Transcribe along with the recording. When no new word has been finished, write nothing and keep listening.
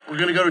We're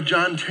going to go to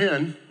John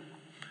 10.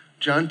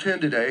 John 10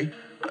 today.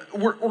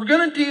 We're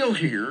going to deal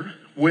here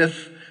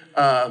with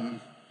again,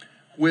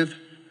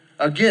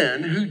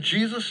 who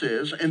Jesus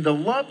is and the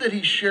love that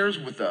he shares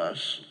with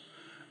us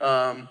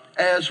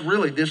as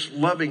really this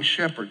loving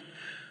shepherd.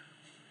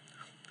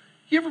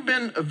 You ever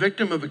been a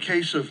victim of a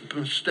case of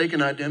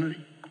mistaken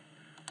identity?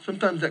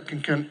 Sometimes that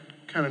can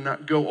kind of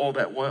not go all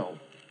that well.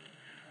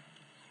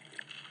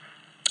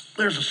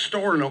 There's a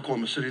store in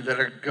Oklahoma City that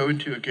I go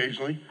into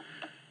occasionally,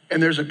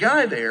 and there's a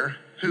guy there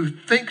who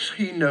thinks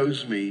he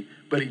knows me,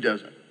 but he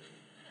doesn't.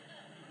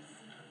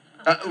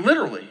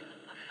 Literally.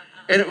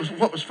 And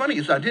what was funny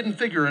is I didn't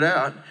figure it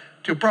out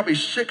till probably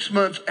 6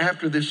 months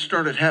after this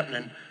started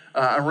happening.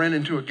 I ran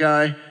into a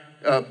guy.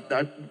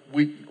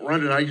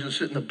 Ron and I used to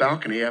sit in the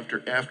balcony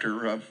after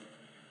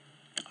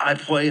I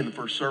play in the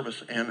first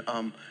service,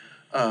 and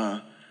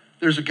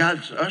there's a guy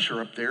that's an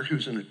usher up there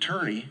who's an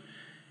attorney,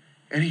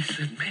 and he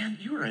said, "Man,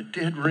 you are a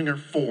dead ringer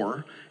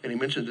for," and he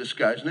mentioned this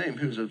guy's name,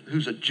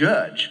 who's a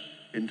judge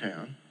in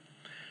town.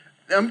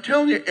 Now, I'm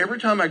telling you, every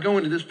time I go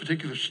into this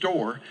particular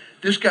store,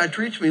 this guy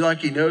treats me like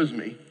he knows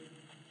me,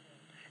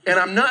 and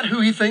I'm not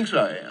who he thinks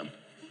I am.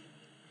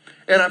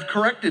 And I've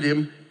corrected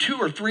him 2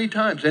 or 3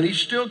 times, and he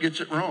still gets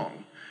it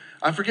wrong.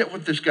 I forget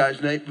what this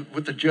guy's name,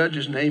 what the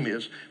judge's name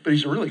is, but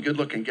he's a really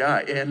good-looking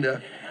guy.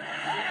 And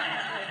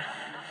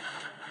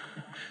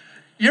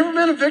you ever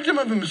been a victim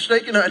of a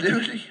mistaken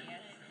identity?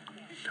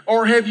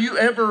 Or have you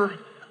ever,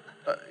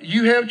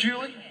 you have,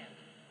 Julie?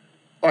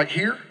 Like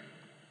here?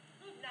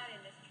 Not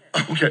in this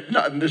church. Okay,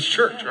 not in this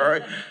church,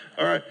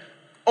 all right.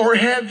 Or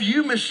have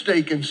you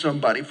mistaken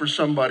somebody for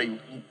somebody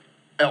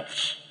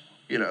else,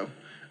 you know?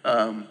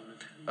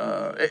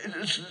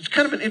 It's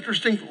kind of an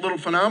interesting little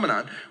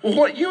phenomenon. Well,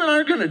 what you and I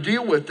are going to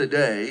deal with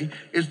today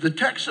is the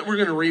text that we're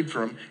going to read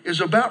from is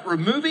about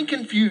removing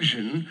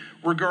confusion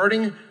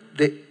regarding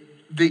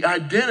the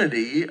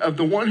identity of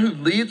the one who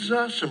leads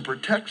us and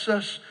protects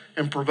us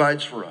and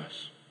provides for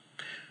us.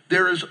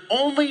 There is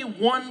only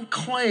one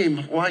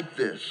claim like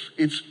this.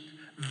 It's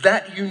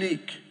that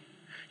unique.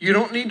 You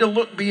don't need to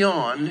look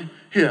beyond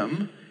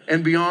him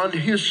and beyond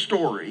his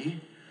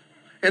story.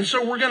 And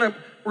so we're going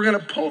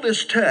to pull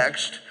this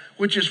text,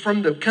 which is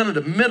from the kind of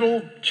the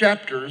middle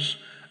chapters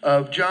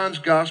of John's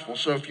gospel.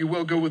 So if you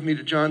will, go with me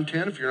to John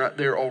 10 if you're not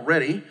there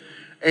already.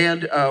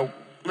 And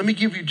let me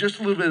give you just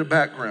a little bit of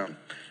background.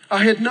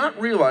 I had not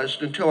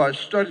realized until I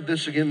studied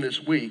this again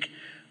this week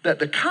that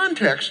the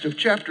context of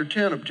chapter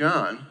 10 of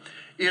John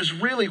is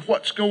really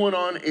what's going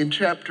on in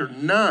chapter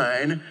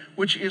 9,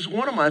 which is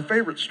one of my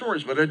favorite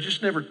stories, but I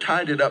just never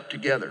tied it up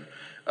together.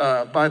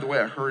 By the way,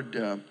 I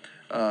heard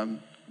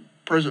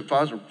President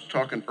Foster was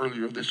talking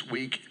earlier this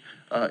week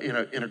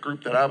in a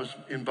group that I was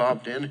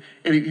involved in,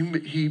 and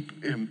he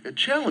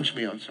challenged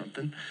me on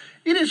something.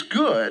 It is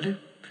good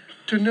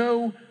to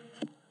know,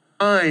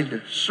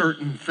 find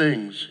certain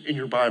things in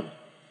your Bible.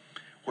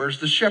 Where's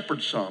the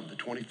Shepherd Psalm, the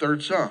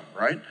 23rd Psalm,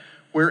 right?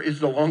 Where is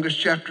the longest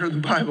chapter in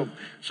the Bible,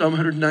 Psalm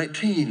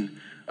 119?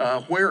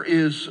 Where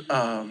is,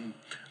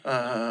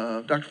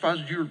 Dr.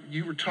 Foster,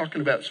 you were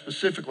talking about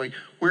specifically,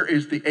 where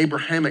is the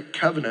Abrahamic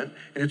covenant?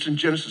 And it's in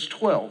Genesis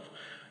 12.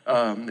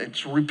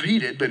 It's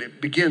repeated, but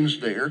it begins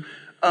there.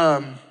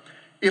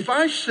 If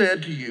I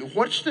said to you,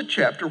 what's the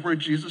chapter where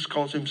Jesus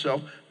calls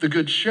himself the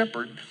Good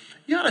Shepherd?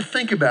 You ought to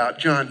think about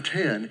John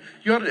 10.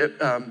 You ought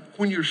to,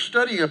 when you're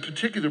studying a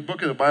particular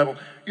book of the Bible,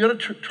 you ought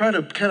to try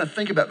to kind of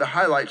think about the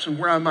highlights and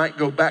where I might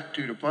go back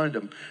to find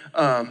them.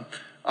 I'm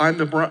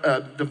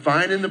the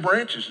vine and the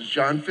branches is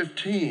John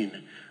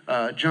 15.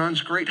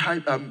 Jesus' great high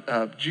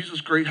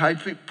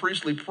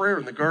priestly prayer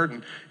in the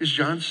garden is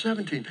John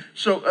 17.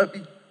 So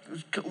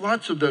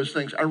lots of those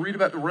things. I read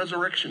about the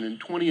resurrection in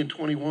 20 and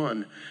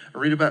 21. I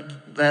read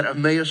about that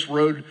Emmaus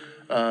Road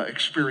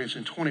experience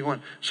in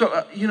 21.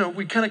 So,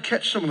 we kind of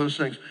catch some of those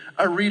things.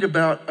 I read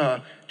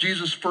about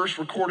Jesus' first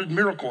recorded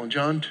miracle in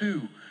John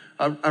 2.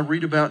 I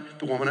read about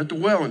the woman at the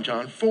well in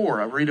John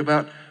 4. I read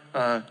about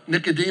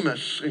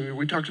Nicodemus.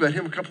 We talked about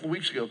him a couple of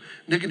weeks ago.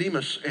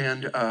 Nicodemus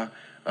and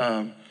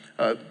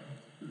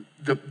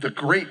the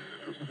great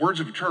words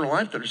of eternal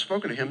life that are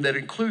spoken to him that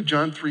include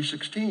John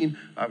 3:16,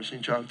 obviously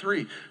in John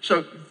 3.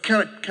 So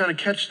kind of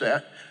catch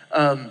that.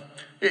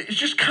 It's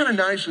just kind of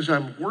nice as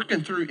I'm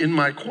working through in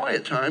my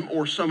quiet time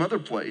or some other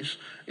place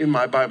in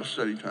my Bible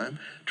study time,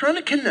 trying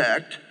to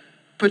connect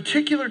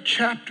particular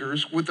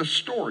chapters with a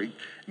story.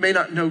 May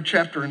not know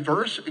chapter and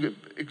verse,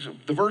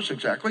 the verse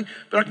exactly,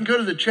 but I can go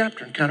to the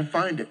chapter and kind of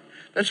find it.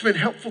 That's been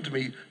helpful to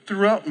me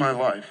throughout my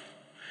life.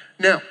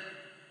 Now,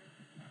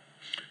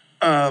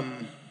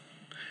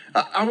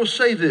 I will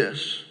say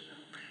this.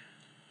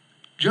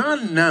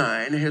 John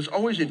 9 has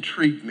always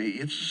intrigued me.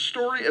 It's the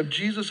story of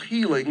Jesus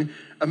healing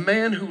a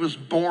man who was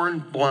born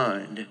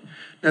blind.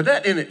 Now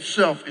that in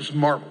itself is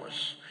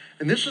marvelous.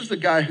 And this is the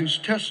guy whose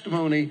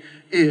testimony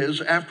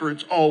is after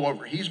it's all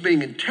over. He's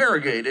being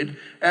interrogated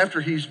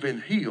after he's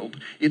been healed.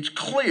 It's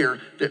clear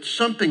that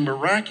something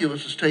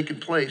miraculous has taken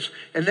place.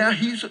 And now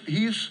he's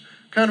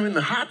kind of in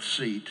the hot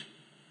seat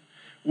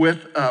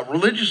with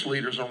religious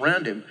leaders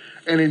around him.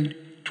 And in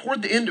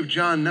toward the end of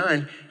John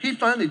 9, he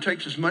finally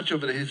takes as much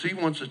of it as he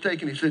wants to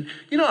take, and he said,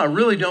 I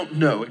really don't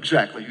know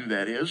exactly who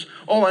that is.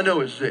 All I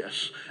know is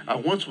this: I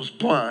once was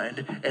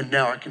blind, and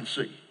now I can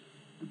see.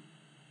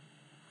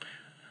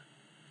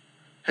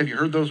 Have you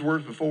heard those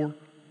words before?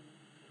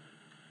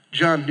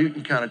 John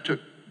Newton kind of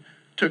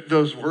took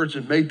those words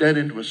and made that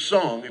into a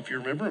song, if you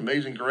remember,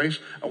 Amazing Grace.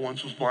 I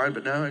once was blind,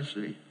 but now I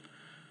see.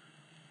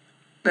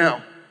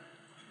 Now,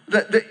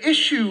 the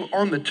issue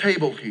on the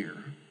table here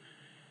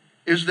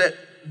is that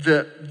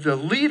the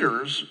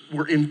leaders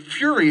were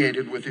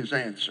infuriated with his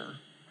answer,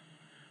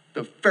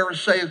 the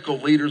Pharisaical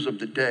leaders of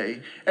the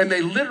day, and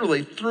they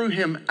literally threw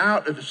him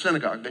out of the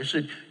synagogue. They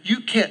said,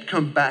 you can't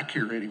come back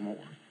here anymore.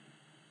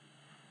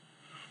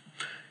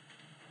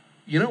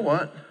 You know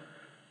what?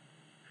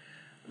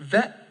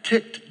 That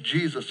ticked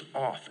Jesus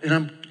off, and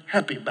I'm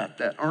happy about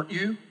that, aren't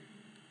you?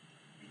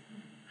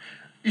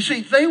 You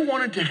see, they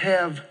wanted to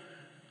have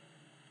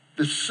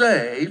the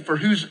say for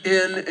who's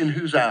in and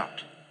who's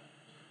out.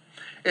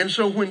 And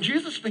so when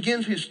Jesus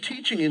begins his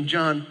teaching in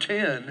John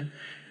 10,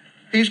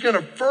 he's going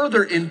to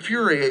further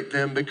infuriate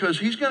them because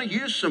he's going to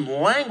use some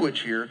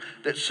language here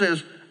that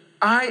says,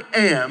 I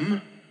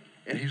am,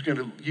 and he's going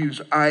to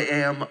use I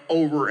am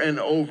over and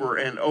over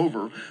and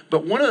over.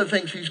 But one of the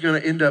things he's going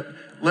to end up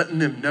letting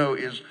them know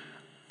is,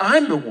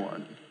 I'm the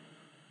one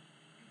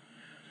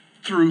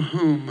through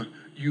whom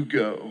you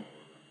go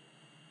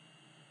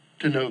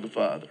to know the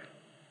Father.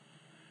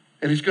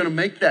 And he's going to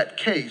make that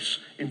case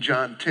in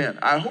John 10.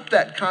 I hope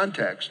that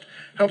context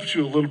helps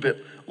you a little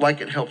bit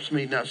like it helps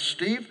me. Now,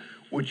 Steve,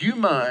 would you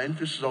mind,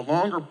 this is a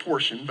longer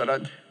portion,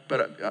 but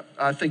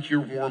I think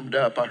you're warmed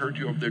up. I heard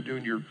you over there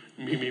doing your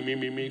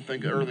me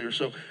thing earlier.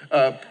 So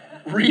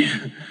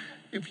read,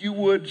 if you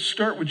would,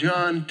 start with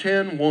John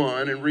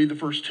 10:1 and read the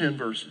first 10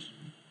 verses.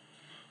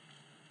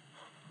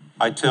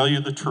 I tell you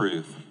the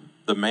truth.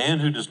 The man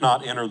who does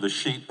not enter the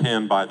sheep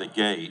pen by the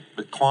gate,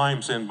 but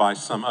climbs in by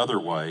some other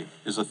way,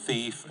 is a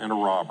thief and a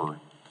robber.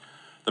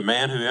 The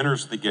man who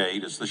enters the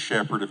gate is the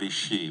shepherd of his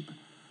sheep.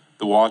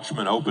 The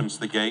watchman opens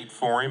the gate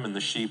for him, and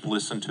the sheep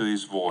listen to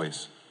his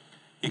voice.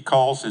 He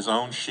calls his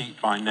own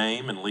sheep by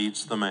name and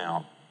leads them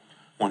out.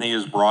 When he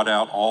has brought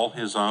out all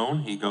his own,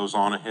 he goes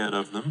on ahead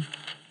of them,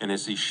 and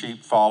his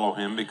sheep follow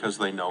him because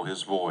they know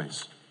his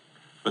voice.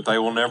 But they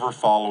will never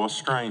follow a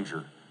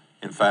stranger.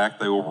 In fact,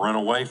 they will run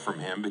away from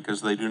him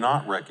because they do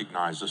not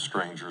recognize a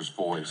stranger's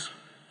voice.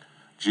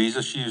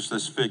 Jesus used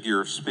this figure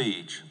of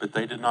speech, but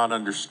they did not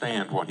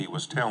understand what he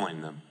was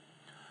telling them.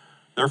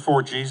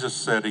 Therefore, Jesus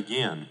said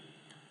again,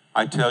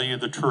 I tell you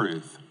the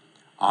truth.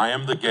 I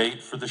am the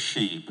gate for the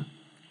sheep.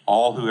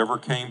 All who ever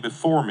came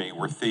before me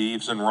were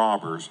thieves and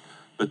robbers,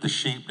 but the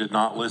sheep did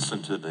not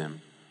listen to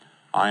them.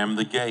 I am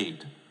the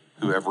gate.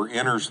 Whoever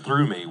enters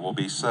through me will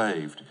be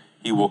saved.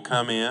 He will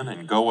come in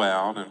and go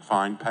out and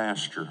find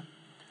pasture.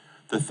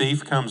 The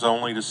thief comes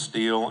only to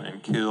steal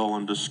and kill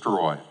and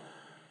destroy.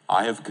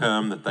 I have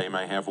come that they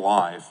may have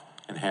life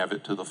and have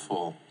it to the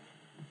full.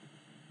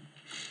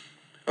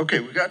 Okay,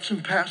 we got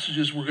some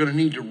passages we're going to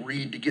need to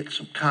read to get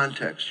some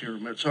context here in a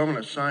minute. So I'm going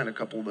to assign a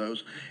couple of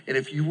those. And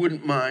if you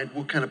wouldn't mind,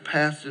 we'll kind of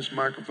pass this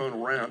microphone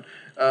around.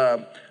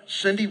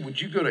 Cindy, would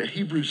you go to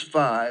Hebrews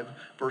 5,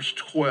 verse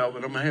 12,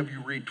 and I'm going to have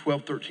you read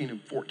 12, 13,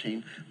 and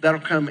 14.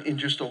 That'll come in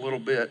just a little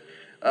bit.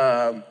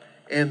 And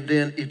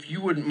then if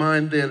you wouldn't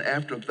mind, then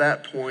after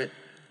that point,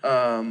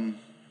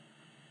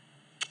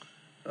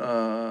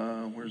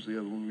 where's the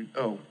other one?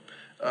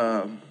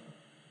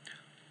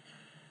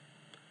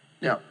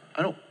 Now,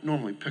 I don't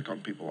normally pick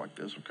on people like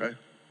this, okay?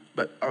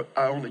 But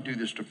I only do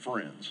this to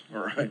friends,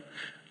 all right?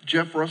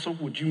 Jeff Russell,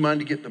 would you mind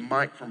to get the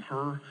mic from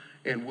her?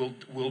 And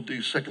we'll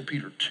do 2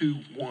 Peter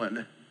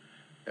 2:1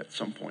 at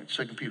some point.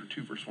 2 Peter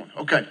 2, verse 1.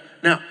 Okay,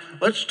 now,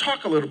 let's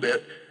talk a little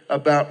bit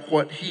about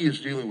what he is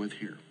dealing with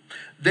here.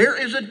 There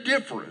is a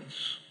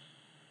difference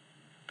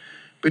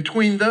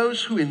between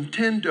those who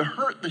intend to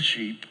hurt the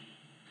sheep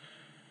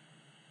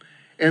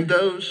and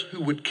those who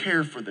would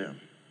care for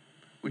them.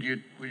 Would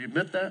you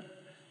admit that?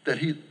 That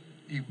he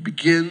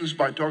begins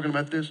by talking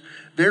about this?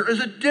 There is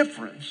a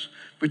difference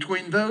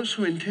between those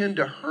who intend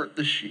to hurt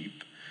the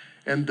sheep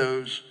and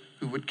those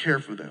who would care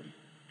for them.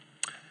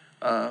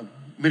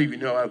 Many of you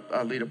know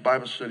I lead a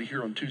Bible study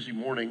here on Tuesday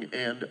morning,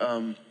 and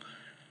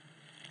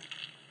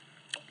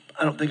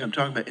I don't think I'm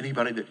talking about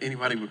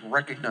anybody would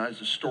recognize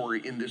the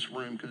story in this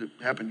room because it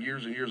happened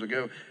years and years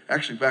ago,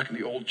 actually back in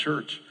the old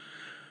church.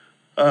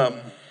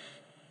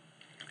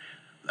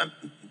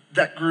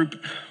 That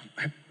group,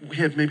 we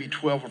had maybe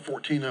 12 or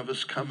 14 of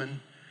us coming,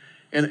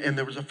 and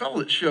there was a fellow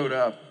that showed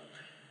up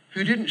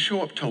who didn't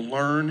show up to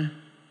learn.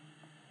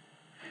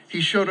 He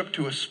showed up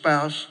to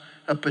espouse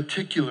a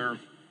particular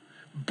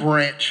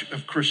branch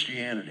of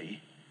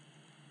Christianity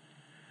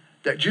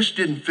that just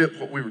didn't fit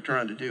what we were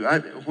trying to do.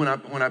 When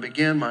I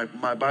began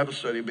my Bible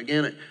study, I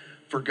began it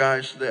for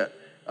guys that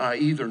I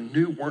either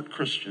knew weren't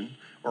Christian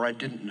or I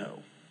didn't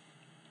know.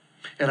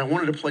 And I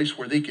wanted a place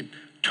where they could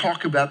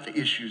talk about the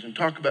issues and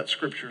talk about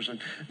scriptures and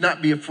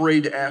not be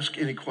afraid to ask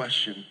any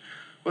question.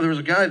 Well, there was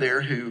a guy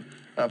there who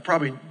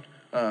probably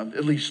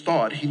at least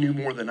thought he knew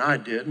more than I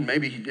did, and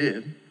maybe he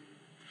did.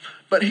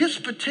 But his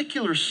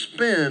particular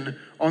spin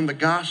on the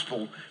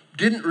gospel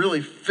didn't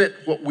really fit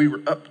what we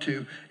were up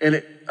to.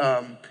 And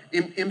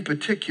in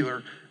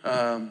particular,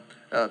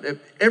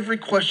 every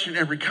question,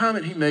 every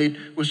comment he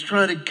made was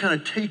trying to kind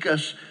of take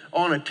us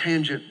on a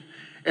tangent.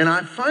 And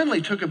I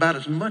finally took about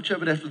as much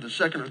of it after the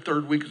second or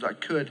third week as I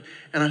could.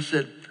 And I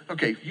said,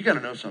 okay, you got to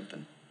know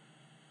something.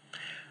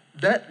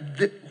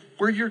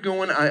 Where you're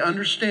going, I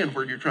understand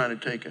where you're trying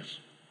to take us.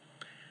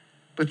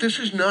 But this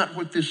is not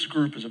what this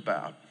group is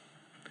about.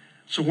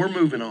 So we're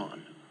moving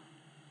on.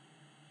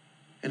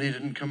 And he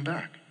didn't come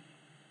back.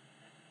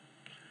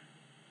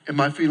 And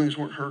my feelings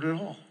weren't hurt at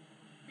all.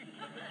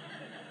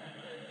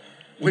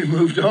 We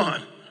moved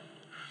on.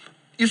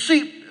 You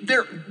see,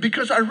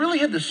 because I really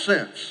had the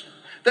sense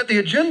that the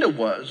agenda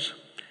was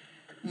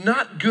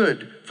not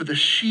good for the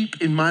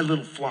sheep in my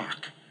little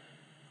flock.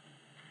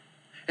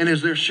 And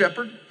as their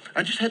shepherd,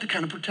 I just had to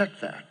kind of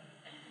protect that,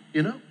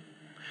 you know?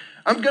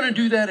 I'm going to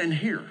do that in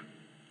here.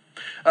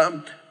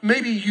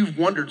 Maybe you've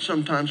wondered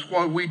sometimes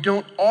why we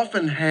don't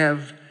often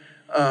have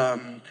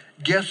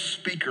guest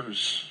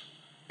speakers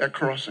at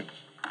Crossings.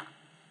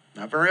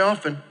 Not very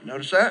often.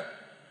 Notice that?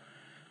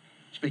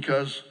 It's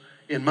because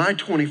in my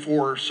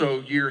 24 or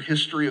so year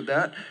history of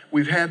that,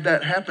 we've had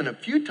that happen a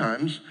few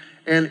times,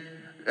 and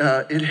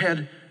it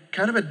had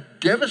kind of a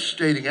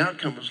devastating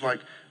outcome. It was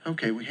like,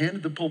 okay, we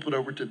handed the pulpit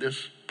over to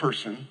this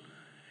person,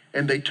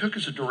 and they took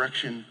us a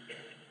direction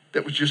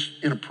that was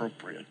just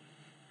inappropriate.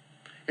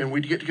 And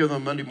we'd get together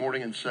on Monday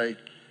morning and say,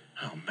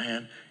 oh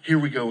man, here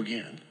we go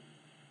again.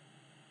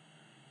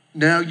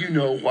 Now you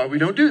know why we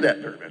don't do that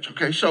very much,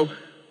 okay? So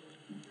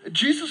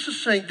Jesus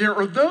is saying there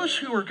are those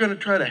who are going to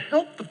try to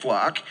help the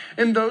flock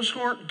and those who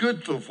aren't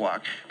good for the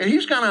flock. And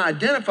he's going to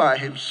identify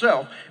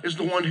himself as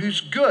the one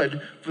who's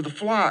good for the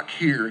flock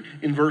here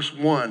in verse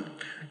 1.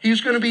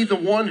 He's going to be the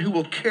one who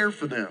will care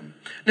for them.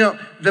 Now,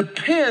 the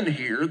pen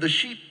here, the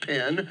sheep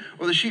pen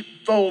or the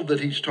sheep fold that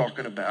he's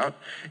talking about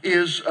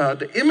is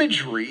the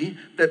imagery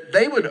that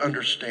they would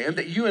understand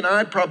that you and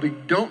I probably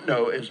don't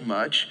know as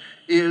much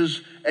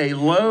is a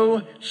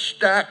low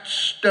stacked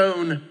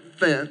stone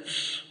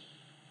fence.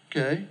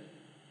 Okay.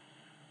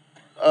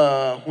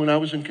 When I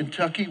was in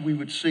Kentucky, we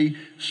would see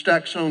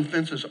stacked stone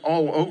fences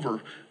all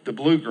over the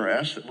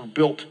bluegrass that were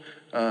built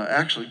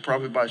actually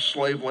probably by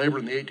slave labor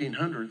in the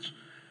 1800s.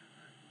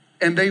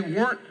 And they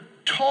weren't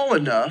tall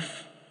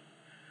enough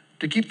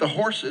to keep the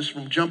horses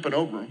from jumping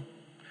over them.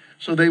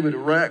 So they would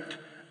erect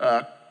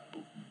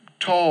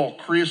tall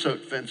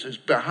creosote fences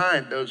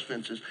behind those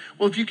fences.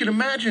 Well, if you can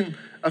imagine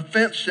a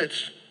fence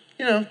that's,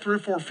 3 or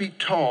 4 feet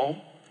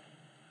tall,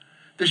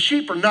 the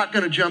sheep are not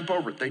going to jump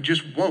over it. They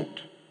just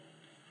won't.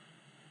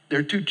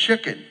 They're too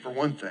chicken, for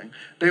one thing.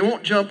 They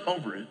won't jump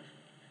over it.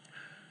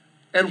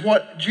 And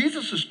what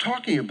Jesus is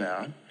talking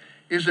about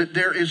is that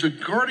there is a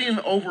guardian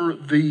over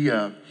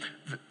the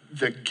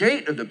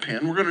gate of the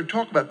pen. We're going to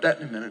talk about that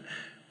in a minute.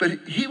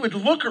 But he was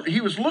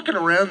looking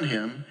around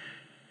him,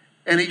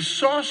 and he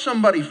saw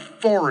somebody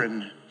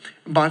foreign.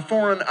 By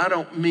foreign, I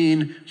don't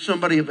mean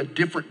somebody of a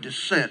different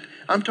descent.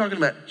 I'm talking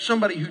about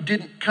somebody who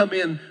didn't come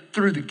in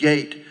through the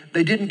gate.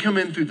 They didn't come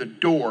in through the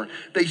door.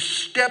 They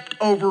stepped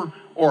over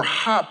or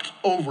hopped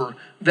over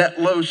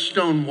that low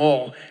stone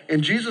wall.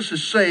 And Jesus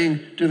is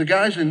saying to the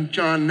guys in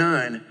John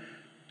 9,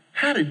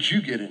 how did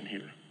you get in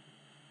here?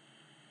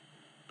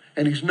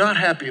 And he's not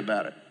happy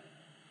about it.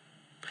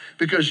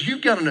 Because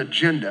you've got an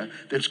agenda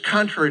that's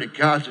contrary to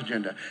God's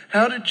agenda.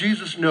 How did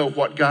Jesus know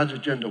what God's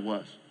agenda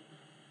was?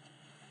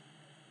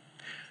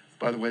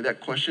 By the way, that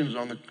question is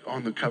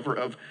on the cover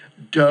of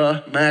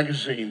Duh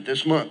magazine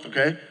this month,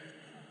 okay?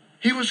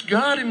 He was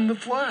God in the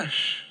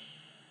flesh.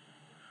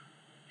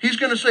 He's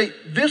going to say,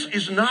 this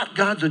is not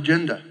God's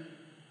agenda.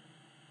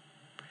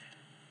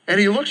 And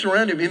he looks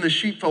around him in the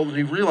sheepfold and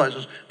he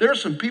realizes there are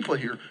some people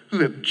here who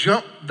have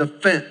jumped the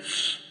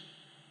fence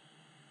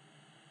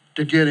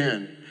to get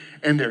in.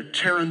 And they're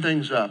tearing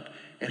things up.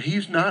 And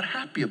he's not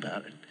happy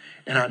about it.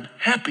 And I'm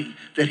happy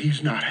that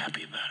he's not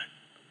happy about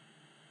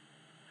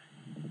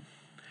it.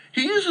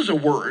 He uses a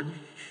word,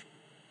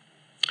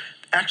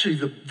 actually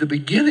the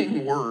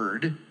beginning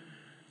word,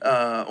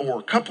 or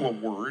a couple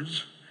of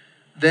words,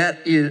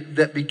 that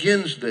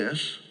begins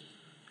this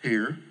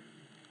here.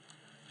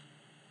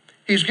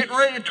 He's getting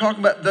ready to talk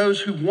about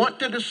those who want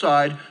to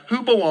decide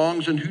who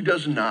belongs and who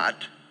does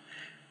not.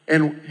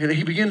 And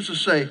he begins to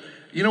say,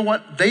 you know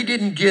what? They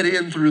didn't get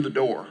in through the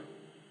door.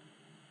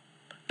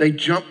 They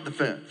jumped the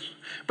fence.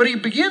 But he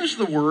begins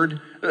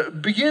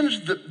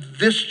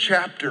this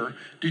chapter.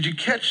 Did you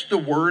catch the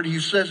word? He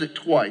says it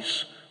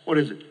twice. What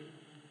is it?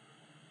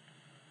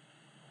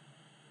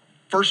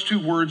 First 2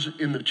 words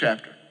in the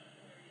chapter.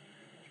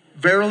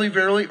 Verily,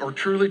 verily, or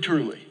truly,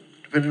 truly.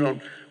 Depending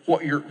on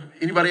what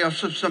anybody else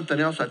says something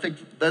else. I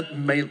think that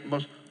may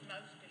most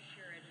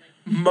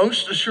assuredly.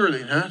 Most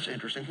assuredly. Now, that's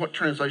interesting. What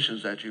translation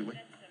is that, Julie?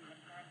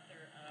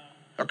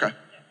 Okay.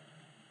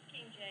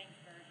 King James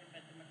Version,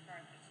 but the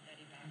MacArthur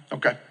Study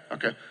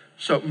Bible. Okay.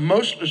 So,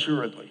 most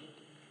assuredly.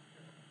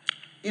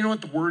 You know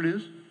what the word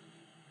is?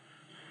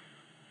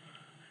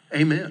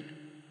 Amen.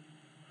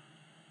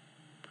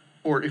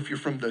 Or if you're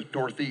from the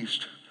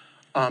Northeast,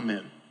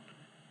 amen.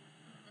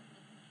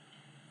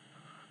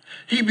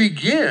 He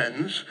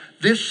begins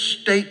this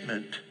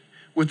statement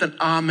with an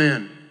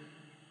amen.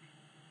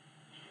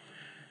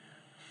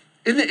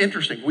 Isn't it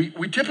interesting?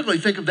 We typically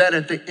think of that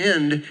at the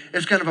end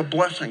as kind of a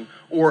blessing,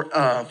 or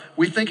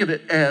we think of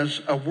it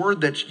as a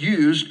word that's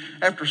used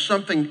after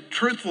something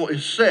truthful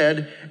is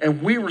said,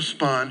 and we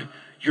respond,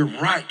 "You're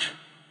right."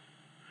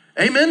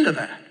 Amen to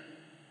that.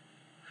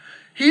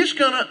 He's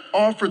going to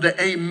offer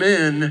the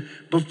amen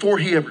before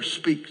he ever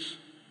speaks.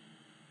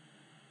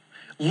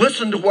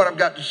 Listen to what I've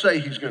got to say,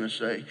 he's going to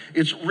say.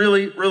 It's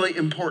really, really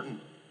important.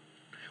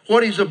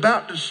 What he's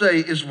about to say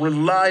is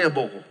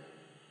reliable.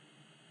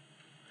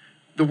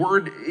 The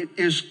word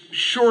is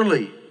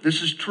surely,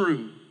 this is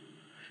true.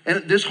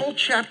 And this whole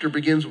chapter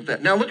begins with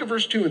that. Now look at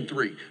verse 2 and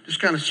 3. Just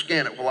kind of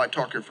scan it while I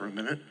talk here for a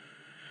minute.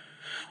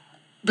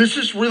 This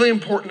is really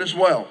important as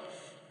well.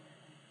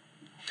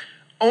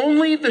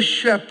 Only the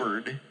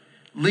shepherd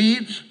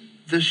leads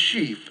the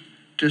sheep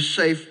to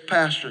safe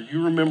pasture.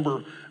 You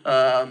remember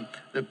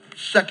the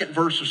second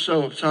verse or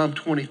so of Psalm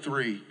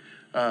 23.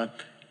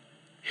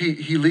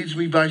 He leads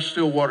me by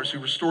still waters. He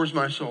restores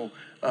my soul.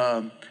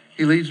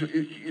 He leads me,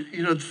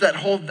 it's that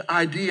whole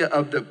idea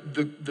of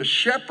the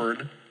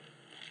shepherd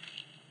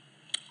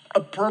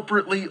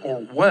appropriately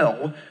or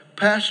well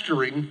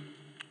pasturing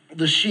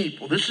the sheep.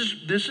 Well, this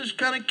is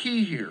kind of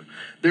key here.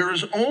 There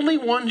is only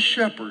one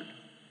shepherd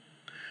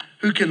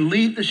who can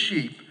lead the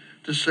sheep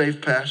to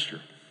safe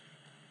pasture.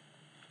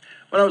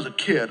 When I was a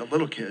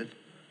little kid,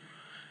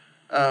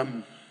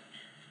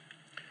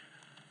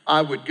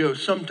 I would go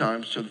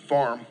sometimes to the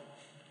farm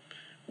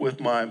with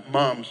my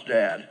mom's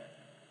dad,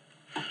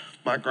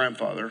 my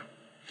grandfather,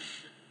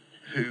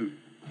 who,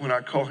 when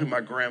I call him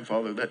my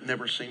grandfather, that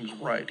never seems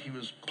right. He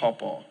was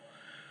Pawpaw.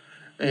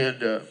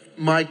 And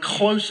my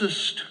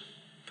closest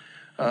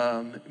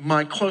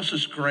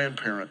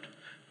grandparent,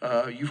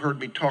 you've heard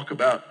me talk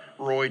about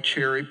Roy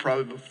Cherry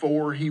probably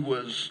before. He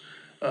was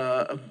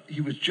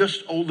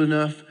just old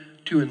enough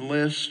to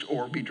enlist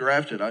or be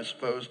drafted, I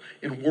suppose,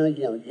 in World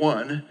War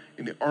I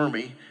in the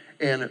Army.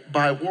 And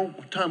by the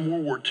time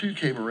World War II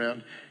came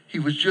around, he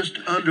was just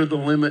under the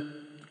limit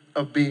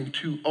of being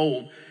too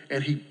old,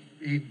 and he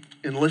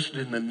enlisted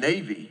in the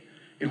Navy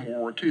in World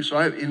War II. So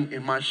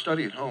in my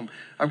study at home,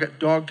 I've got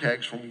dog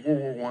tags from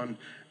World War I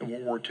and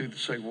World War II that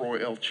say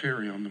Roy L.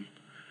 Cherry on them.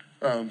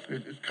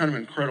 It's kind of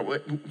incredible.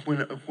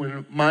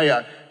 When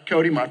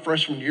Cody, my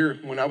freshman year,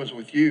 when I was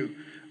with you,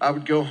 I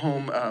would go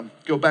home,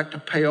 go back to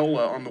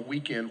Paola on the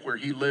weekend where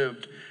he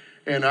lived,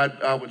 and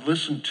I would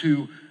listen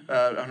to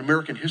an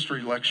American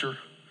history lecture,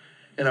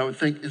 and I would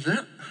think, is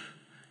that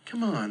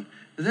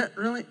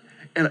really?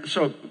 And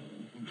so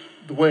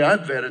the way I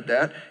vetted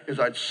that is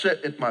I'd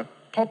sit at my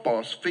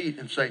Pawpaw's feet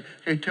and say,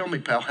 hey, tell me,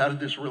 pal, how did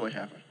this really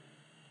happen?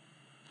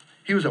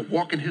 He was a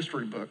walking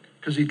history book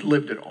because he'd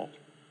lived it all.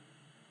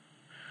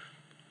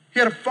 He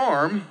had a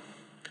farm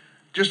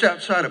just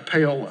outside of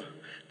Paola.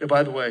 Now,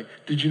 by the way,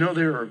 did you know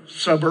there are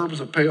suburbs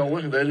of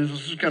Paola?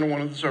 This is kind of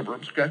one of the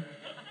suburbs, okay?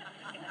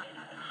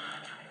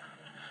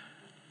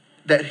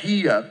 That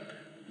he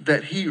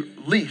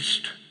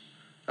leased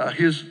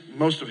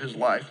most of his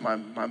life. My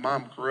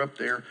mom grew up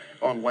there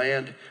on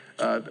land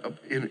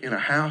in a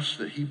house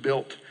that he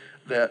built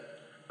that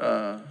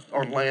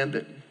on land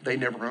that they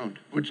never owned,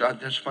 which I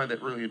just find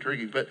that really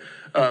intriguing.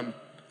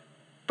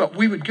 But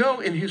we would go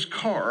in his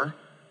car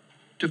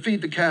to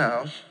feed the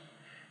cows.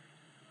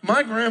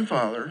 My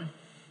grandfather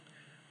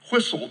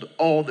whistled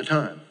all the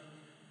time.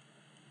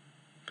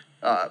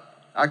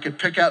 I could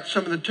pick out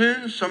some of the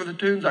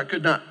tunes I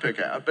could not pick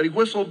out, but he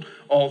whistled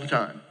all the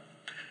time.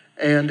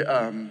 And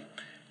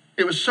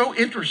it was so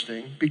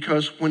interesting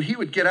because when he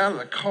would get out of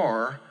the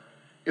car,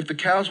 if the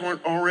cows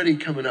weren't already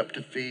coming up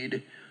to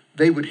feed,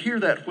 they would hear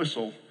that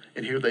whistle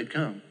and here they'd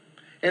come.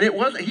 And he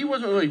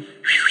wasn't really,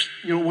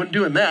 wasn't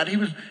doing that. He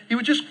was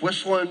just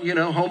whistling,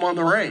 home on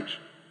the range.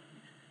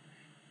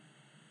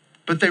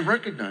 But they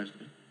recognized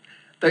it.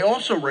 They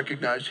also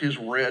recognized his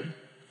red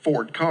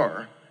Ford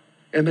car.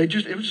 And it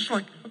was just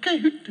like, okay,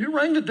 who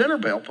rang the dinner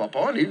bell,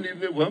 Papa?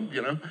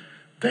 And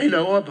they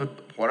know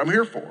what I'm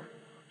here for.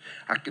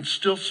 I can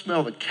still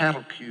smell the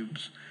cattle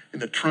cubes in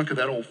the trunk of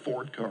that old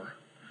Ford car.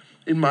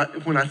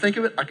 When I think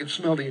of it, I can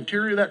smell the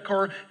interior of that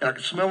car, and I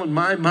can smell in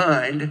my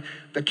mind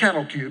the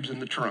cattle cubes in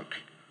the trunk.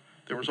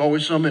 There was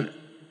always some in it.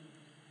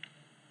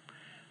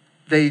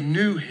 They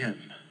knew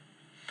him.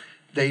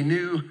 They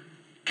knew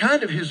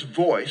kind of his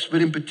voice,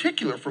 but in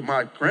particular for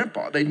my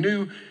grandpa, they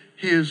knew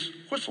his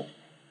whistle.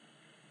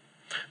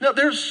 Now,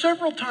 there's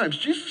several times,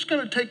 Jesus is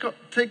going to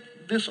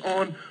take this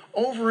on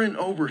over and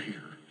over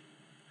here.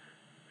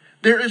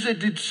 There is a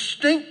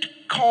distinct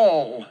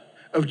call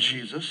of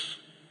Jesus.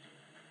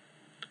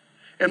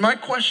 And my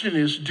question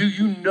is, do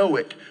you know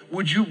it?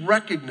 Would you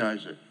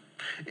recognize it?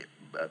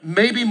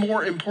 Maybe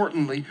more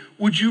importantly,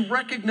 would you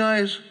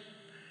recognize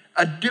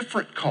a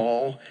different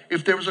call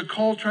if there was a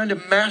call trying to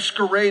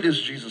masquerade as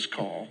Jesus'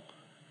 call?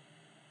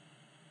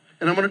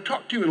 And I'm going to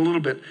talk to you in a little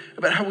bit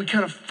about how we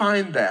kind of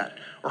find that,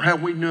 or how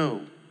we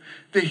know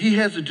that he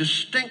has a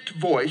distinct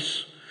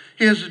voice,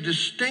 he has a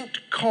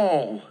distinct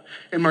call.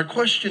 And my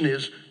question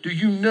is, do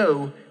you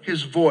know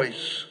his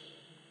voice?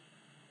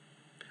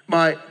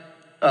 My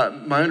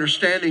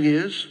understanding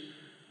is,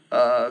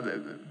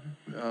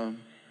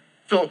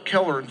 Philip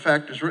Keller, in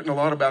fact, has written a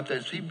lot about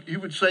this. He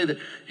would say that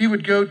he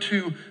would go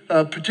to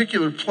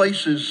particular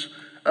places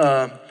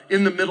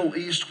in the Middle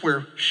East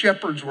where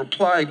shepherds were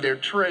plying their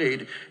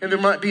trade, and there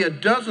might be a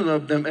dozen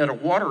of them at a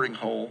watering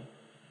hole.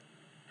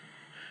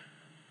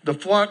 The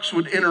flocks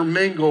would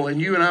intermingle,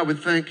 and you and I would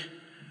think,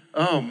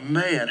 oh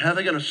man, how are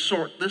they going to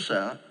sort this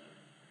out?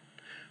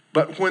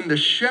 But when the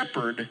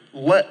shepherd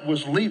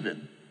was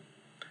leaving,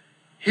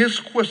 his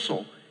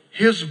whistle,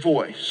 his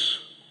voice,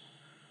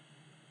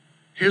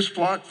 his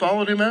flock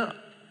followed him out.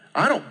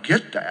 I don't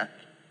get that.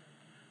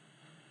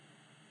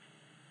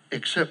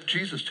 Except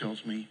Jesus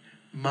tells me,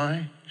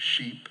 my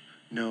sheep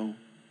know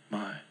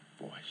my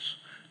voice.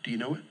 Do you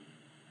know it?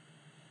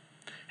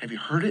 Have you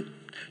heard it?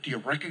 Do you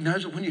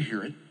recognize it when you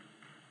hear it?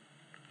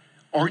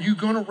 Are you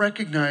going to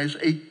recognize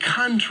a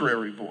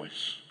contrary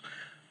voice?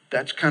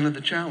 That's kind of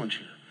the challenge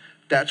here.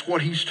 That's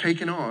what he's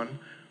taken on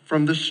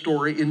from this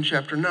story in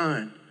chapter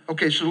 9.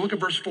 Okay, so look at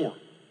verse 4.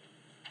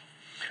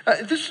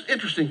 This is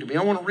interesting to me.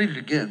 I want to read it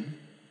again.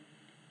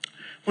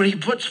 When he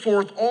puts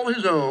forth all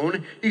his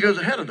own, he goes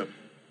ahead of them.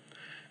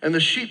 And the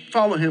sheep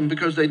follow him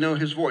because they know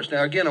his voice.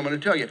 Now, again, I'm going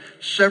to tell you,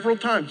 several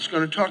times it's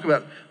going to talk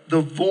about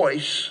the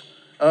voice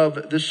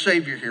of the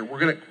Savior here. We're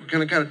going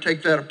to kind of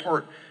take that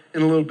apart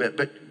in a little bit.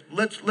 But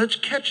let's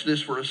catch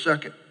this for a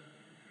second.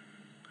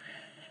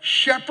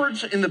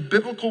 Shepherds in the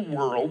biblical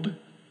world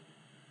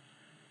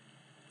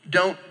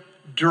don't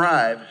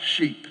drive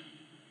sheep.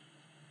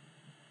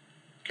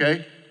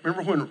 Okay?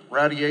 Remember when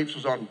Rowdy Yates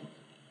was on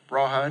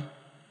Rawhide?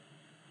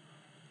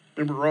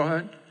 Remember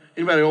Rawhide?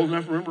 Anybody old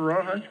enough to remember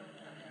Rawhide?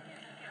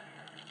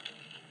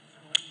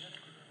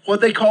 What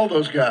they call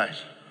those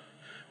guys,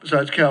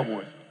 besides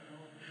cowboy?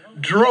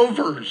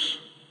 Drovers.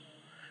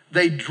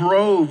 They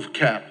drove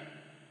cattle.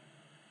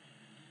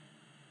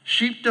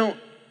 Sheep don't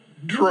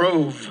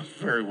drove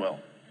very well.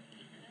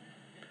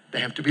 They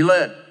have to be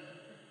led.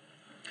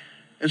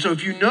 And so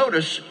if you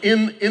notice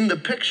in the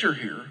picture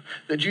here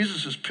that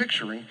Jesus is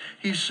picturing,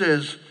 he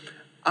says,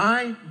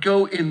 I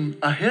go in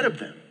ahead of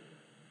them.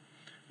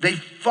 They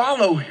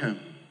follow him.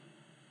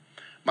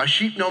 My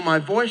sheep know my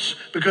voice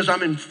because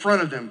I'm in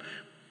front of them.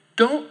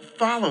 Don't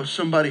follow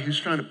somebody who's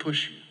trying to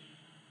push you.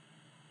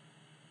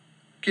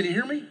 Can you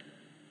hear me?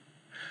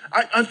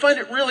 I find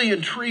it really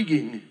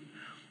intriguing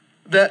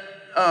that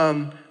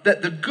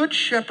the good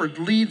shepherd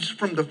leads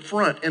from the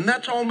front, and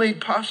that's all made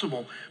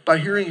possible by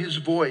hearing his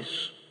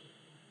voice.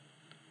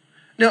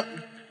 Now,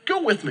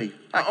 go with me.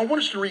 I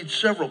want us to read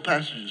several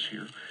passages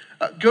here.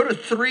 Go to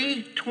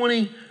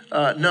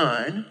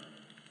 3:29.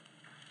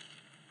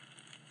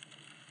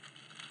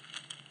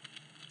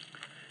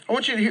 I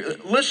want you to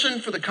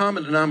listen for the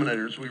common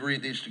denominator as we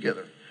read these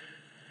together.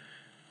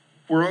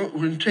 We're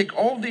going to take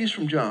all of these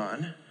from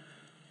John.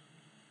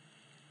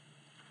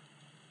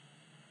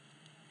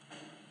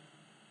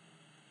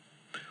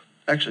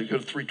 Actually, go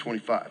to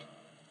 3:25.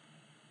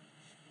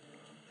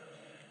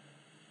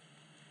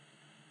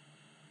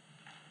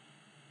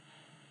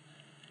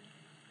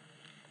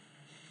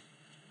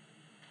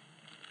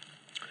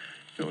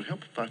 It would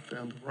help if I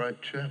found the right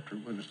chapter,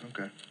 wouldn't it?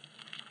 Okay.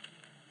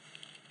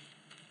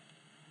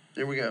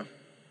 There we go.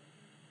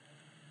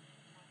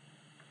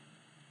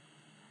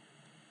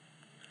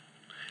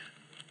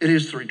 It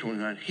is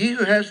 3:29. He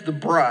who has the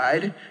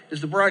bride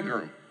is the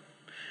bridegroom.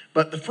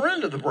 But the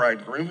friend of the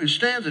bridegroom who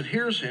stands and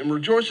hears him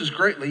rejoices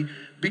greatly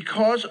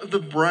because of the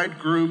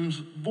bridegroom's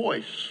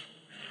voice.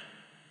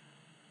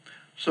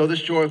 So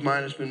this joy of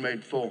mine has been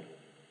made full.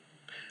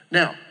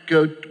 Now,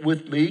 go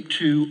with me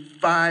to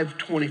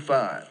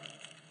 5:25.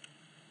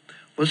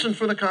 Listen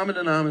for the common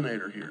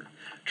denominator here.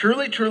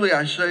 Truly, truly,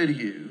 I say to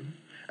you,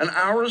 an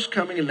hour is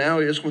coming and now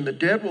is when the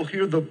dead will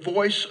hear the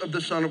voice of the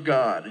Son of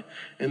God,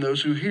 and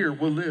those who hear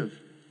will live.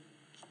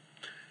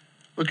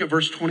 Look at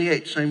verse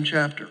 28, same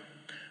chapter.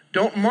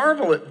 Don't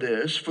marvel at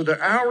this, for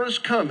the hour is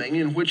coming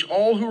in which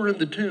all who are in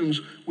the tombs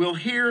will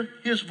hear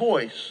his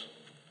voice.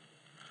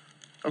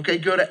 Okay,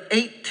 go to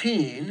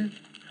 18.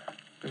 I'm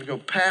going to go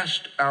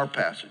past our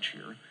passage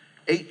here.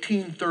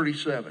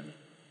 18:37.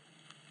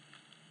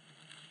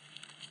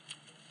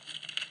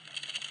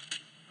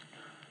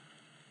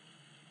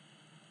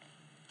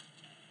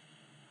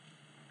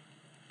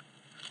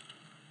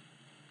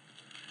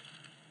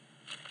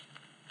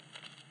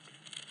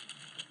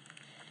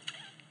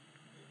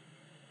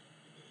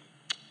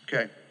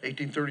 Okay,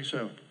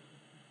 18:37.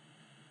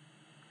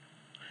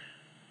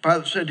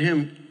 Pilate said to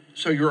him,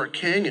 so you're a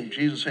king? And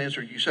Jesus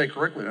answered, you say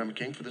correctly, I'm a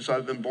king, for this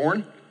I've been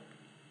born.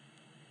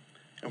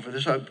 And for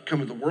this I've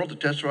come into the world to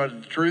testify to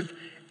the truth.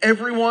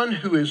 Everyone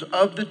who is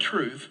of the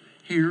truth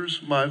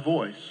hears my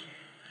voice.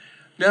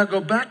 Now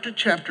go back to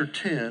chapter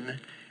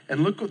 10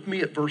 and look with me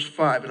at verse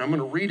 5. And I'm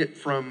going to read it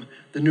from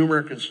the New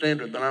American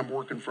Standard that I'm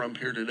working from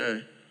here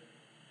today.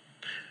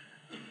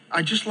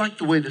 I just like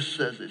the way this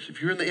says this.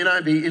 If you're in the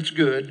NIV, it's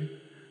good.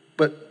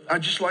 but I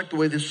just like the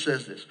way this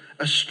says this.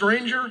 A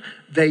stranger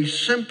they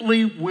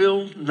simply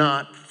will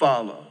not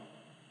follow,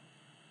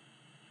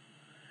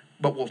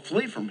 but will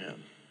flee from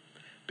him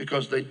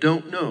because they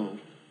don't know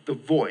the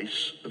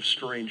voice of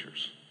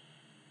strangers.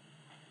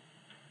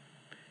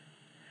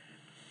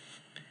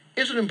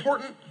 Is it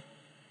important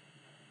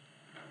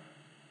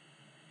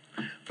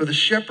for the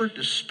shepherd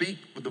to speak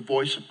with the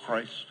voice of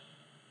Christ?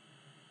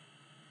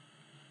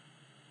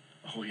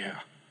 Oh, yeah.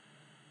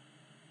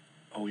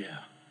 Oh, yeah.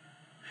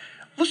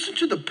 Listen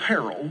to the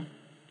peril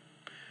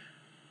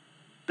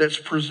that's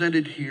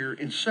presented here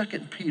in 2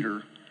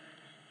 Peter,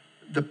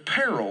 the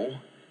peril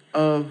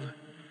of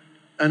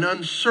an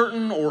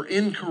uncertain or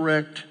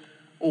incorrect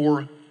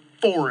or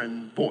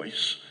foreign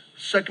voice.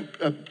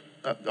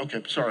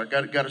 Okay, sorry,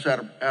 I got us out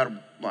of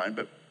line,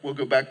 but we'll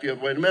go back the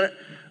other way in a minute.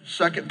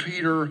 2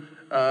 Peter,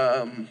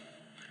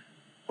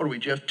 what are we,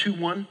 Jeff,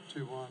 2:1?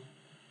 2:1.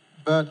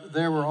 But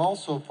there were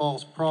also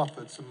false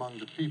prophets among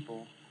the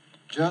people,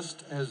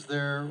 just as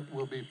there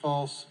will be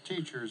false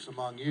teachers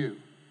among you.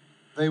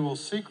 They will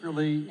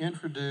secretly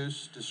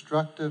introduce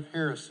destructive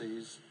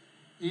heresies,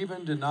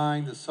 even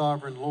denying the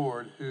sovereign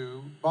Lord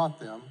who bought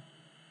them,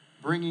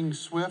 bringing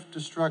swift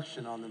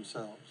destruction on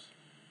themselves.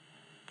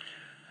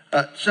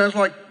 Sounds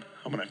like,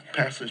 I'm going to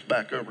pass this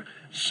back over.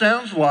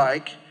 Sounds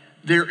like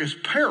there is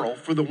peril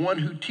for the one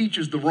who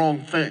teaches the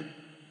wrong thing.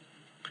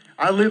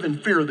 I live in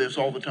fear of this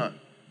all the time.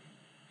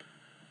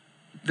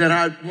 That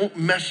I won't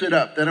mess it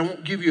up, that I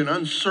won't give you an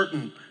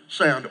uncertain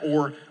sound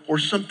or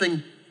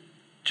something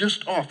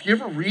just off. You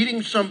ever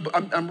reading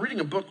I'm reading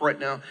a book right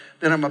now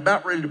that I'm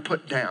about ready to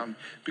put down,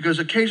 because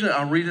occasionally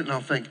I'll read it and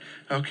I'll think,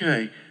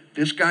 okay,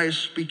 this guy is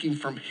speaking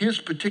from his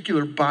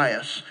particular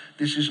bias.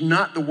 This is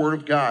not the word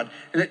of God.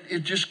 And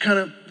it just kind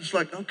of, it's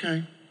like,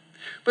 okay.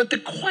 But the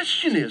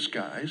question is,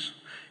 guys,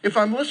 if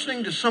I'm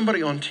listening to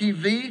somebody on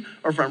TV,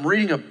 or if I'm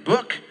reading a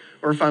book,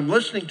 or if I'm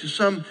listening to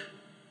some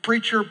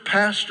preacher,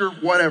 pastor,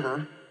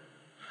 whatever,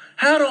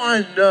 how do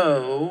I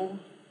know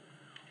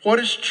what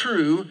is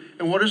true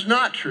and what is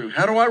not true?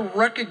 How do I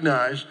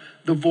recognize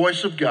the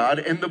voice of God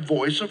and the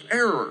voice of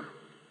error?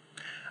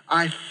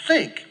 I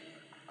think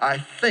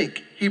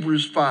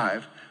Hebrews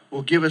 5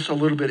 will give us a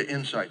little bit of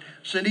insight.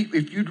 Cindy,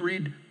 if you'd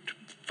read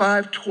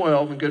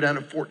 5:12 and go down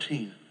to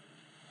 14.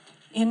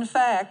 In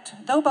fact,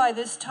 though by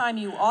this time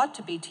you ought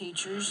to be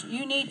teachers,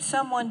 you need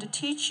someone to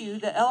teach you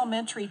the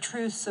elementary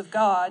truths of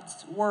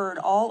God's word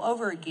all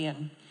over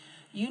again.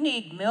 You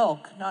need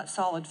milk, not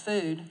solid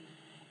food.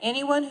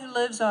 Anyone who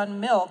lives on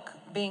milk,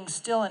 being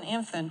still an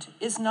infant,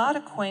 is not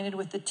acquainted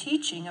with the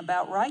teaching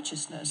about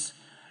righteousness.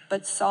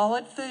 But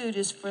solid food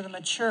is for the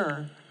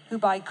mature, who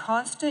by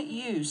constant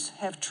use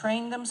have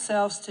trained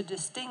themselves to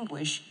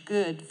distinguish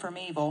good from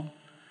evil.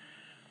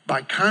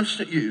 By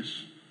constant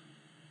use,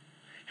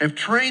 have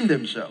trained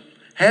themselves.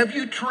 Have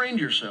you trained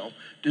yourself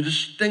to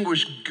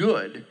distinguish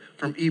good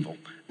from evil?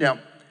 Now,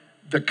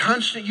 the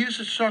constant use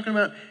it's talking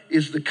about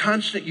is the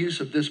constant use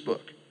of this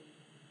book.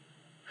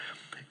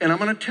 And I'm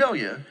going to tell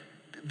you,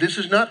 this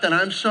is not that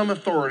I'm some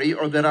authority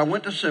or that I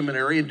went to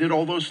seminary and did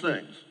all those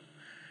things.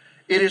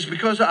 It is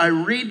because I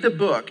read the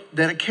book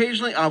that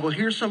occasionally I will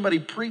hear somebody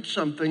preach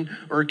something,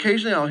 or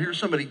occasionally I'll hear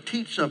somebody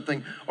teach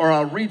something, or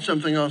I'll read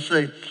something and I'll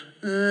say,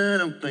 I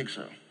don't think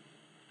so.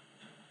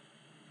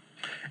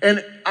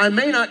 And I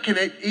may not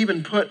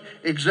even put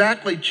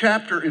exactly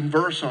chapter and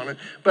verse on it,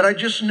 but I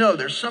just know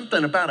there's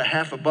something about a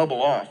half a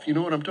bubble off. You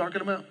know what I'm talking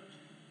about?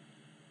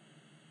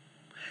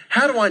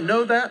 How do I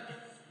know that?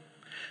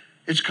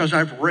 It's because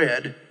I've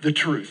read the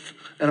truth.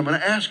 And I'm going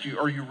to ask you,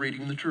 are you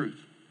reading the truth?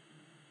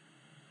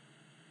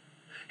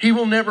 He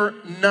will never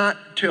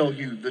not tell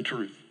you the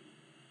truth.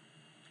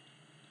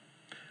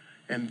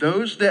 And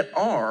those that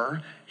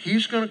are,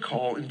 he's going to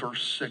call in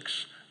verse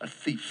 6 a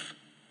thief.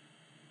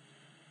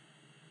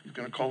 He's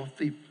going to call a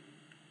thief.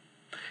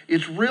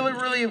 It's really,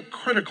 really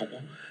critical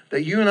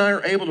that you and I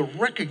are able to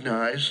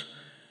recognize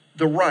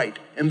the right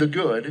and the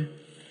good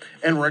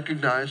and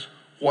recognize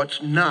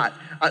what's not.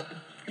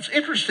 It's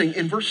interesting,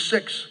 in verse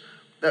 6,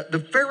 that the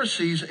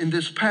Pharisees in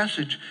this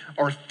passage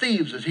are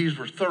thieves, as he's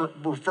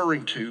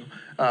referring to.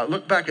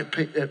 Look back at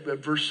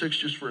verse 6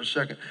 just for a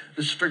second.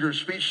 This figure of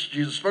speech,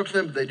 Jesus spoke to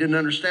them, but they didn't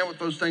understand what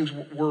those things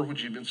were,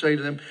 which he'd been saying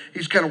to them.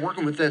 He's kind of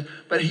working with that.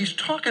 But he's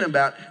talking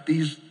about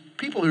these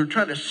people who are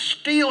trying to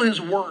steal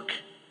his work.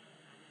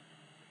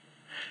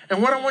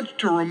 And what I want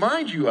to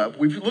remind you of,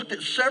 we've looked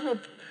at several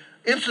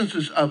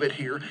instances of it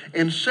here,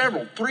 and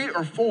 3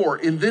 or 4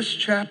 in this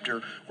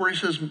chapter, where he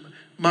says,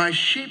 my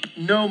sheep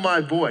know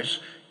my voice.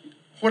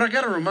 What I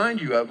got to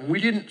remind you of, we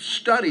didn't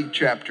study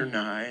chapter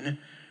 9,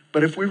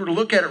 but if we were to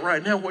look at it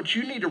right now, what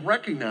you need to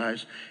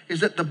recognize is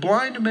that the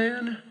blind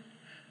man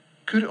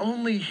could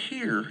only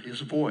hear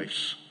his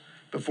voice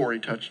before he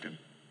touched him.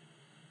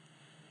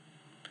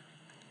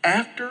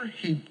 After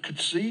he could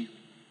see,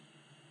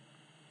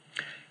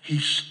 he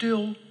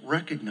still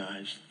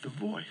recognized the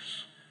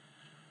voice.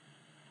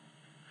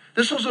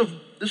 This was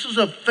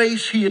a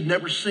face he had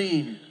never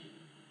seen,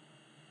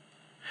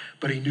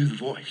 but he knew the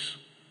voice.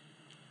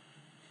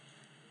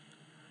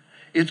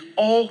 It's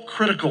all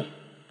critical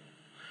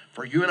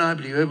for you and I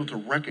to be able to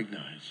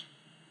recognize,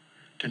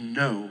 to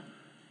know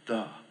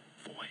the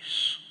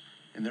voice.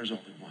 And there's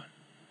only one.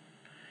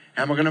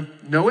 How am I going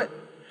to know it?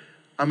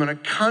 I'm going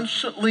to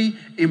constantly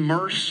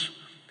immerse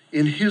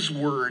in his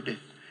word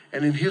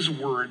and in his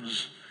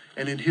words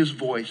and in his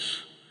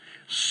voice,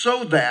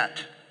 so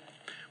that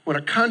when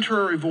a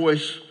contrary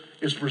voice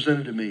is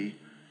presented to me,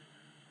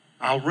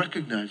 I'll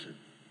recognize it.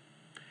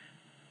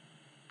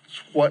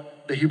 It's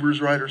what the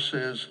Hebrews writer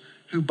says,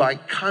 who by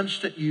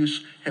constant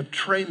use have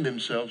trained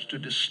themselves to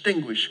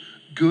distinguish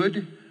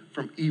good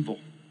from evil.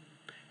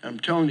 And I'm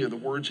telling you, the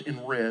words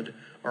in red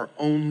are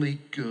only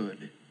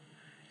good.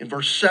 In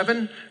verse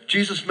 7,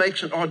 Jesus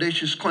makes an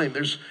audacious claim.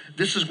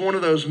 This is one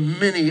of those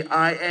many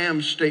I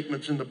am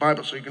statements in the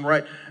Bible. So you can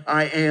write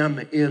I am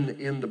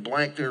in the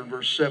blank there in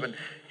verse 7.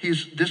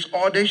 This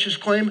audacious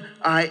claim,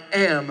 I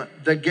am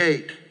the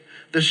gate.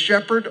 The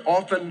shepherd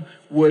often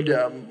would,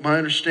 my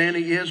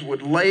understanding is,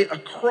 would lay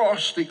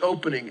across the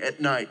opening at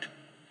night.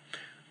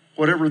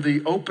 Whatever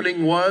the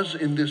opening was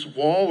in this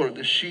wall or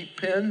the sheep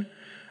pen,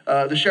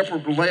 the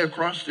shepherd would lay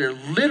across there,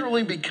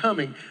 literally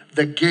becoming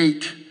the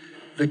gate,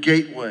 the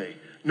gateway.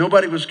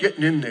 Nobody was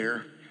getting in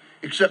there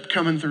except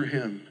coming through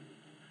him.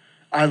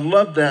 I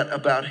love that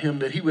about him,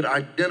 that he would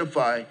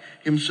identify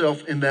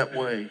himself in that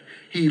way.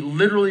 He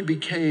literally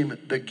became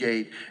the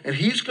gate. And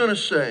he's going to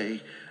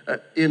say,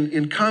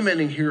 in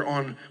commenting here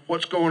on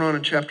what's going on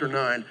in chapter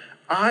 9,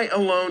 I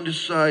alone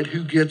decide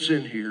who gets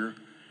in here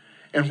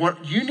and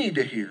what you need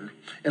to hear.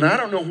 And I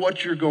don't know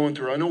what you're going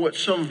through. I know what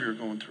some of you are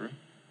going through.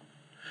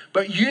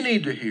 But you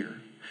need to hear.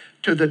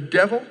 To the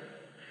devil,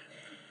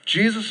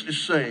 Jesus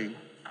is saying,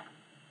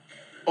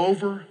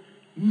 over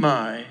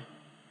my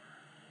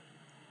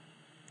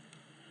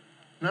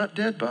not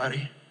dead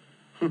body.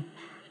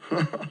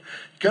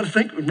 Got to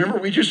think, remember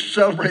we just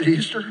celebrated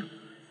Easter?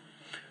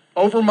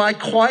 Over my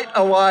quite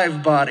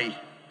alive body.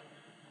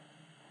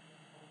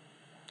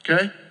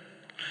 Okay?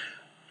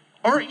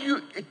 Aren't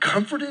you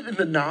comforted in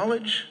the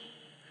knowledge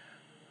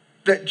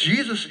that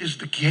Jesus is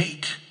the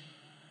gate?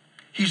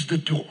 He's the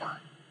door.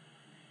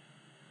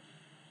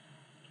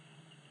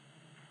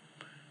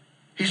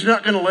 He's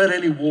not going to let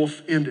any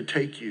wolf in to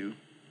take you,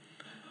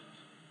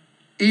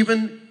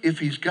 even if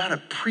he's got a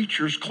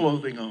preacher's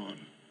clothing on.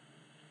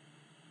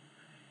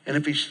 And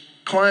if he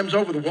climbs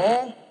over the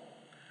wall,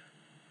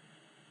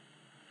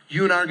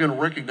 you and I are going to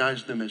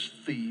recognize them as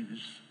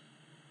thieves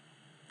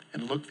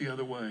and look the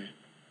other way.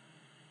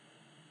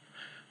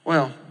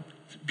 Well,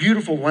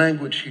 beautiful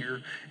language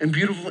here and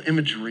beautiful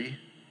imagery.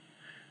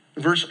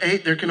 In verse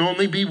 8, there can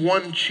only be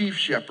one chief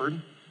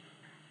shepherd.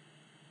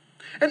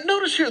 And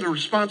notice here the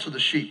response of the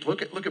sheep.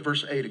 Look at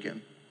verse 8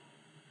 again.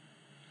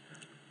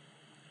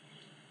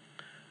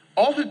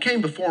 All who came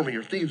before me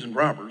are thieves and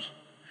robbers,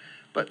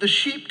 but the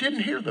sheep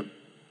didn't hear them.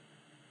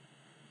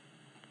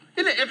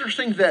 Isn't it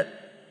interesting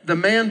that the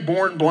man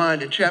born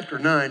blind in chapter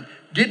 9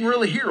 didn't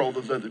really hear all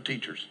those other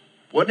teachers?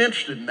 Wasn't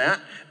interested in that.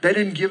 They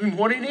didn't give him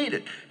what he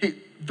needed.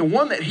 The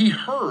one that he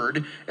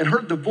heard and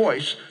heard the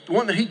voice, the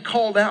one that he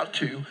called out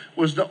to,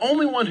 was the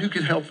only one who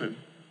could help him.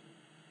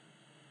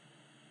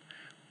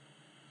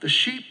 The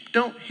sheep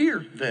don't hear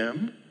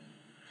them.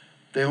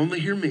 They only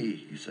hear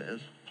me, he says.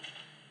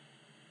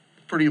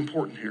 Pretty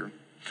important here.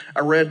 I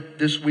read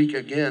this week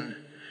again.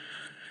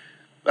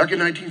 Back in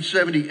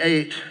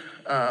 1978,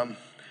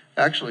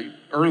 actually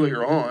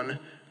earlier on,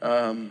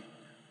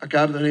 a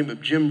guy by the name of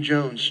Jim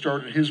Jones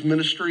started his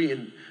ministry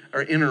in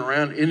and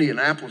around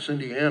Indianapolis,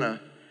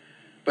 Indiana.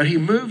 But he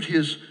moved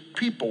his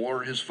people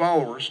or his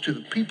followers to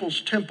the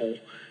People's Temple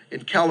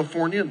in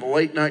California in the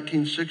late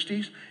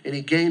 1960s, and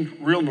he gained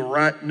real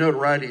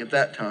notoriety at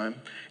that time.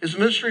 His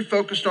ministry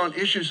focused on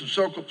issues of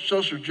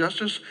social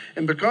justice,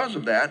 and because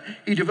of that,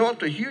 he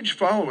developed a huge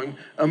following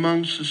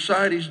among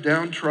society's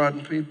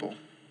downtrodden people.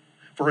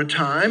 For a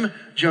time,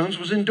 Jones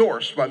was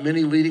endorsed by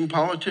many leading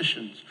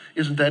politicians.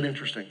 Isn't that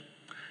interesting?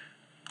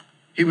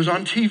 He was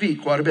on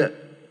TV quite a bit.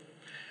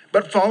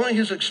 But following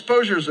his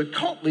exposure as a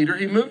cult leader,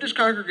 he moved his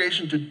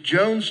congregation to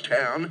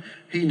Jonestown,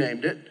 he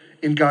named it,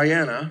 in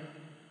Guyana.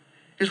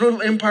 His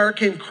little empire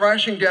came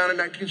crashing down in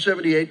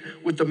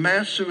 1978 with the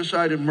mass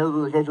suicide and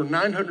murder of over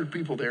 900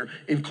 people there,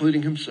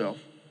 including himself.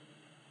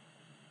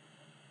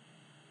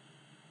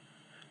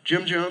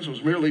 Jim Jones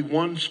was merely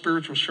one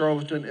spiritual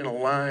charlatan in a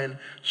line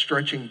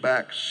stretching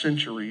back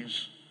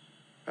centuries,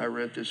 I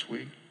read this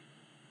week.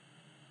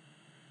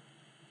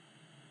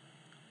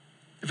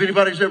 If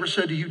anybody's ever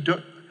said to you,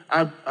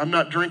 I'm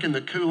not drinking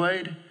the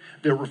Kool-Aid,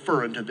 they're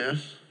referring to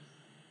this.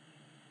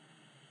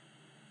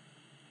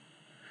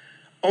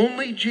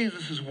 Only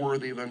Jesus is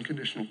worthy of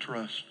unconditional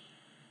trust.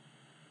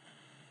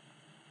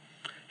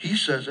 He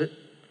says it,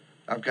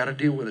 I've got to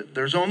deal with it.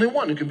 There's only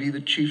one who can be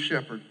the chief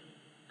shepherd.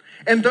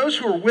 And those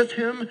who are with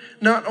him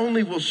not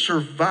only will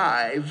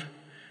survive,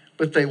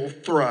 but they will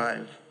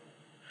thrive.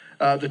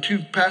 The two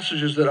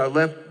passages that I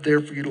left there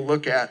for you to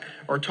look at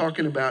are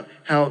talking about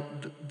how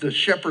the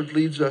shepherd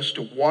leads us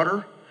to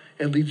water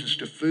and leads us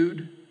to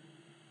food.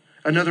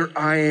 Another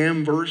I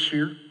am verse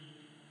here.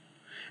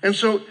 And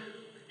so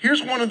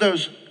here's one of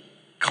those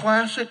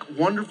classic,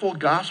 wonderful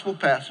gospel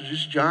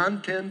passages,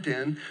 John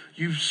 10:10.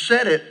 You've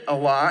said it a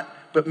lot,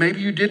 but maybe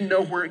you didn't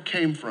know where it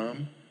came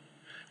from,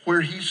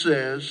 where he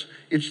says,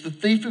 it's the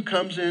thief who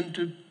comes in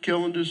to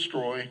kill and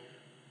destroy,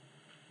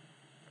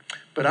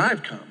 but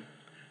I've come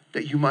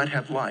that you might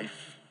have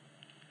life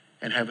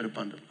and have it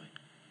abundantly.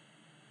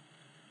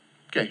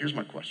 Okay, here's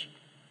my question.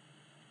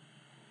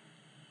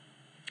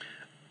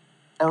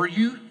 Are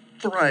you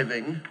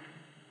thriving,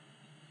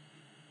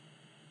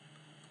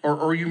 or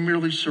are you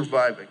merely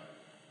surviving?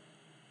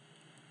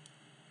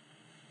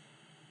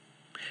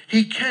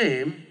 He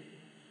came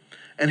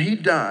and he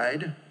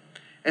died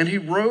and he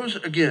rose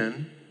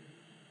again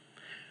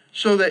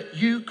so that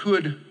you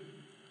could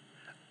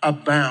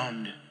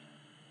abound.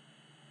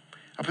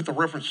 I put the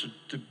reference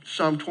to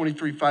Psalm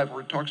 23:5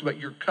 where it talks about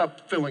your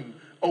cup filling,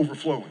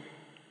 overflowing.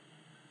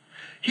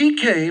 He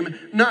came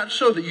not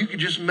so that you could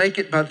just make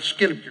it by the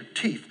skin of your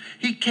teeth.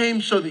 He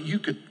came so that you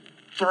could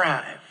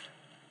thrive,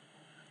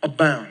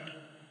 abound.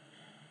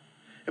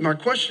 And my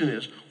question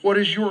is, what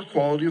is your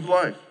quality of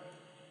life?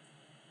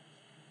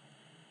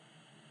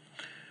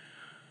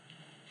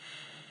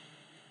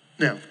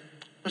 Now,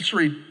 let's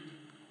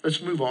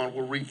move on.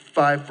 We'll read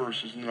 5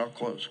 verses and then I'll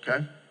close,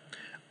 okay?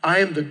 I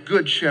am the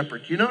good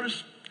shepherd. You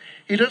notice,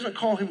 he doesn't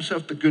call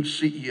himself the good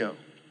CEO.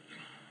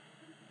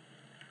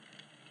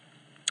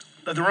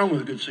 Nothing wrong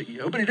with a good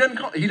CEO, but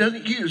he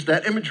doesn't use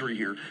that imagery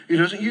here. He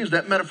doesn't use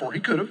that metaphor. He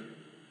could have.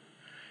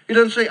 He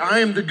doesn't say, I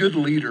am the good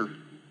leader.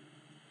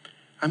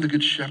 I'm the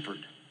good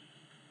shepherd.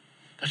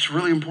 That's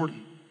really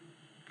important.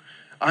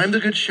 I'm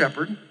the good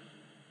shepherd.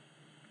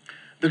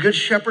 The good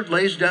shepherd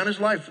lays down his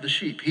life for the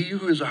sheep. He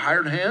who is a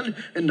hired hand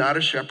and not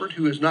a shepherd,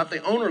 who is not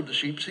the owner of the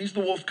sheep, sees the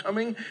wolf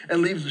coming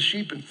and leaves the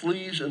sheep and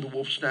flees, and the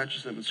wolf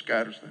snatches them and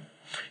scatters them.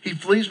 He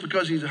flees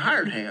because he's a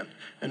hired hand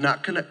and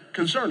not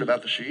concerned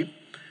about the sheep.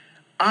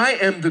 I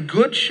am the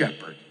good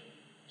shepherd,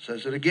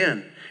 says it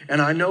again,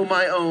 and I know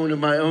my own,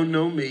 and my own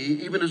know me,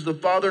 even as the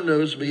Father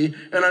knows me,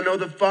 and I know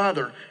the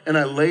Father, and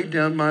I lay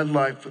down my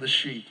life for the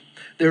sheep.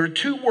 There are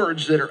 2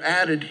 words that are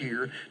added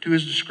here to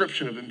his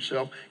description of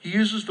himself. He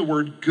uses the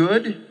word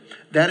good.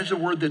 That is a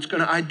word that's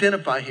going to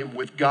identify him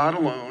with God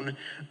alone.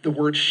 The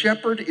word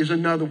shepherd is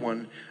another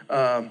one.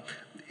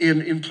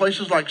 In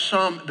places like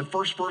the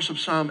first verse of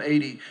Psalm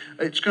 80,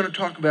 it's going to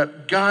talk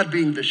about God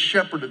being the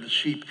shepherd of the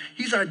sheep.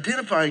 He's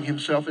identifying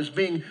himself as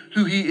being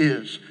who he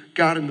is,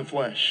 God in the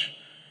flesh.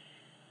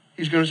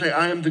 He's going to say,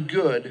 I am the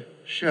good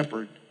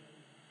shepherd.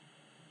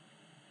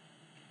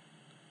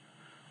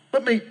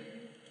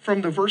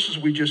 From the verses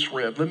we just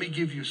read, let me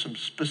give you some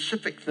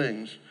specific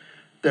things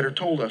that are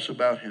told us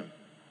about him.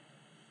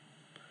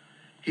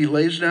 He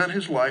lays down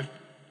his life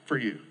for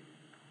you.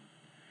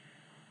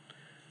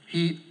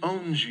 He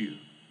owns you.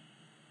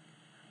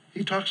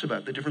 He talks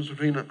about the difference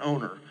between an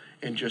owner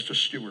and just a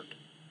steward.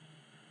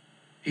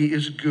 He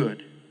is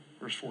good,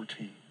 verse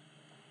 14.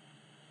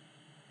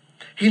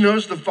 He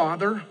knows the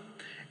Father,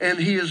 and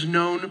he is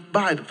known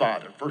by the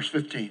Father, verse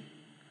 15.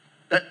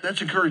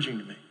 That's encouraging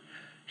to me.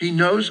 He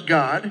knows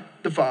God,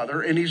 the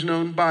Father, and he's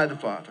known by the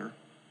Father.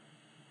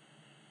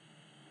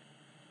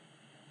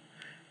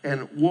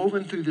 And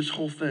woven through this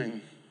whole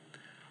thing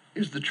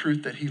is the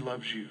truth that he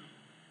loves you.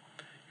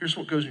 Here's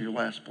what goes in your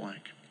last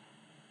blank.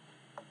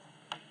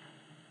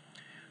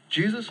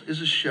 Jesus is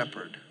a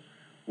shepherd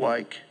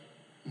like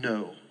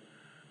no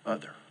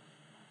other.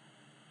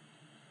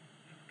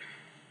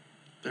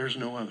 There's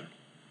no other.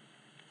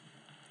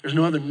 There's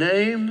no other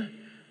name.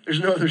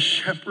 There's no other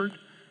shepherd.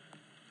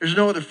 There's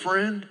no other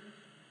friend.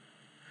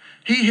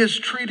 He has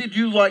treated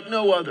you like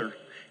no other.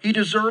 He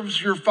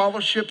deserves your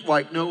fellowship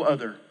like no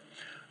other.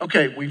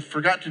 Okay, we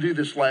forgot to do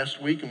this last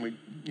week, and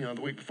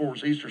the week before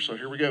was Easter, so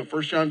here we go.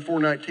 1 John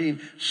 4:19,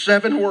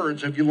 7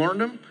 words. Have you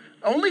learned them?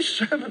 Only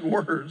 7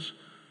 words.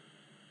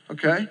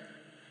 Okay?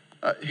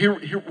 Here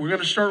we're going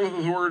to start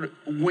with the word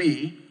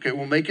we. Okay,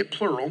 we'll make it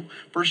plural.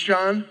 1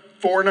 John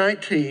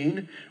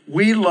 4:19,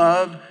 we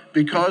love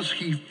because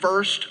he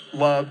first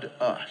loved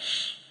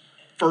us.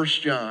 1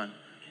 John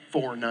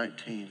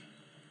 4:19.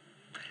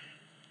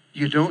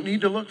 You don't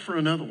need to look for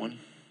another one.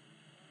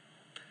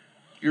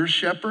 Your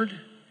shepherd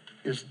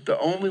is the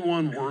only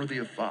one worthy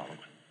of following.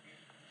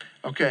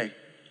 Okay,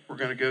 we're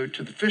going to go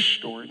to the fish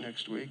story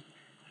next week.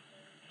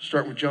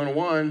 Start with Jonah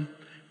 1,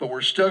 but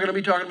we're still going to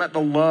be talking about the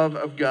love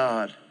of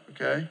God,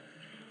 okay?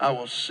 I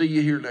will see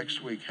you here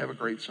next week. Have a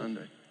great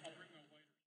Sunday.